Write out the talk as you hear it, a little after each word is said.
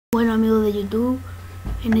Bueno, amigos de YouTube,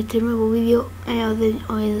 en este nuevo vídeo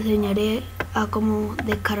os enseñaré a cómo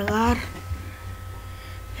descargar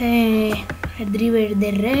el driver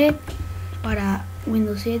de red para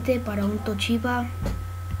Windows 7 para un Toshiba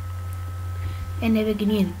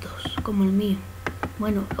NB500 como el mío.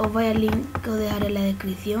 Bueno, os voy al link que os dejaré en la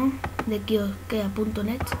descripción de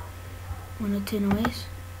kiosquea.net. Bueno, este no es.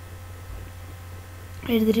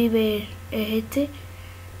 El driver es este,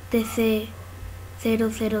 TC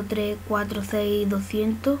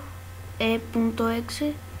 003462000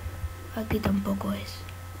 e.exe. Aquí tampoco es.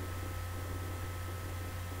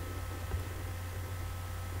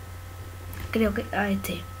 Creo que a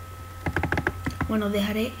este. Bueno,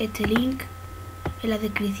 dejaré este link en la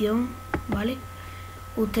descripción, ¿vale?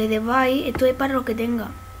 Ustedes vais, esto es para los que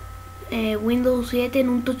tengan Windows 7 en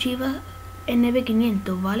un Toshiba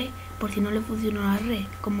NB500, ¿vale? Por si no le funciona la red,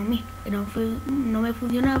 como a mí, que no me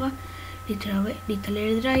funcionaba.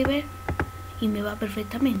 Instalé el driver y me va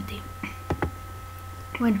perfectamente.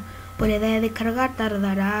 Bueno, pues le dais a descargar,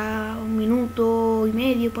 tardará 1 minuto y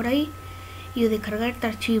medio por ahí, y os descargar este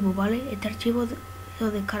archivo, ¿vale? Este archivo se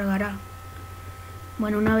os descargará.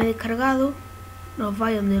 Bueno, una vez descargado, nos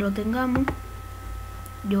vais donde lo tengamos.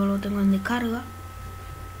 Yo lo tengo en descarga.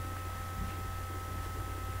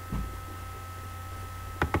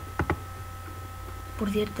 Por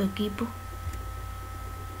cierto, equipo.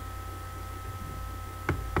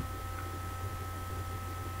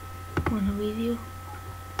 Bueno, vídeo,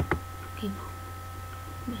 equipo.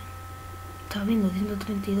 Bueno, está viendo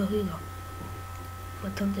 132 GB,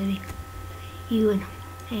 bastante bien. Y bueno,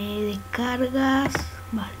 descargas,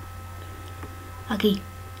 vale, aquí,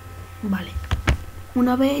 vale.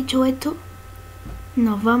 Una vez hecho esto,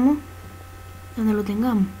 nos vamos donde lo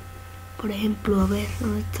tengamos. Por ejemplo, a ver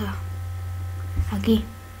dónde está. Aquí,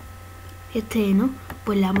 este, ¿no?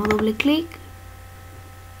 Pues le damos doble clic.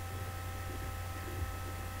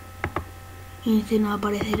 Y se nos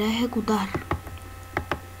aparecerá ejecutar.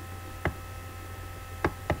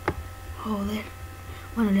 Joder.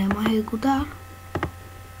 Bueno, le damos a ejecutar,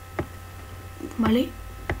 ¿vale?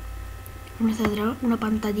 Nos saldrá una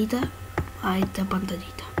pantallita, a esta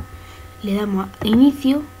pantallita. Le damos a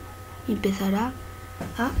inicio y empezará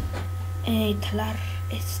a instalar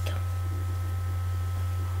esto.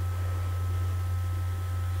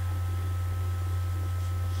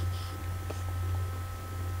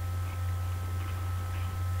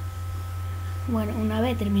 Bueno, una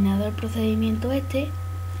vez terminado el procedimiento este,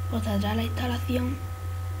 os saldrá la instalación.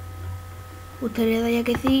 Ustedes le dais a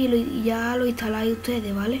que sí y ya lo instaláis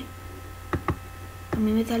ustedes, ¿vale? A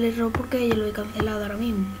mí me sale error porque yo lo he cancelado ahora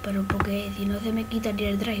mismo, pero porque si no se me quitaría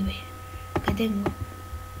el driver que tengo.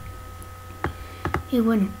 Y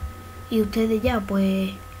bueno, y ustedes ya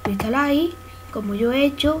pues lo instaláis, como yo he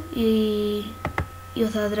hecho, y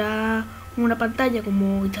os saldrá una pantalla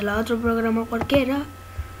como instalar otro programa cualquiera.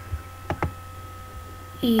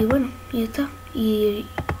 Y bueno, y ya está. Y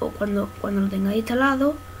cuando lo tengáis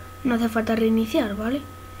instalado, no hace falta reiniciar, ¿vale?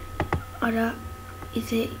 Ahora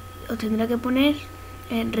os tendrá que poner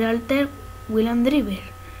en Realter Willan Driver,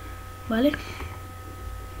 ¿vale?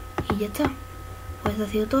 Y ya está. Pues eso ha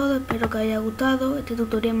sido todo. Espero que os haya gustado. Este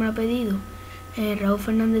tutorial me lo ha pedido Raúl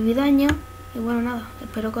Fernández Vidaña. Y bueno, nada,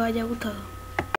 espero que os haya gustado.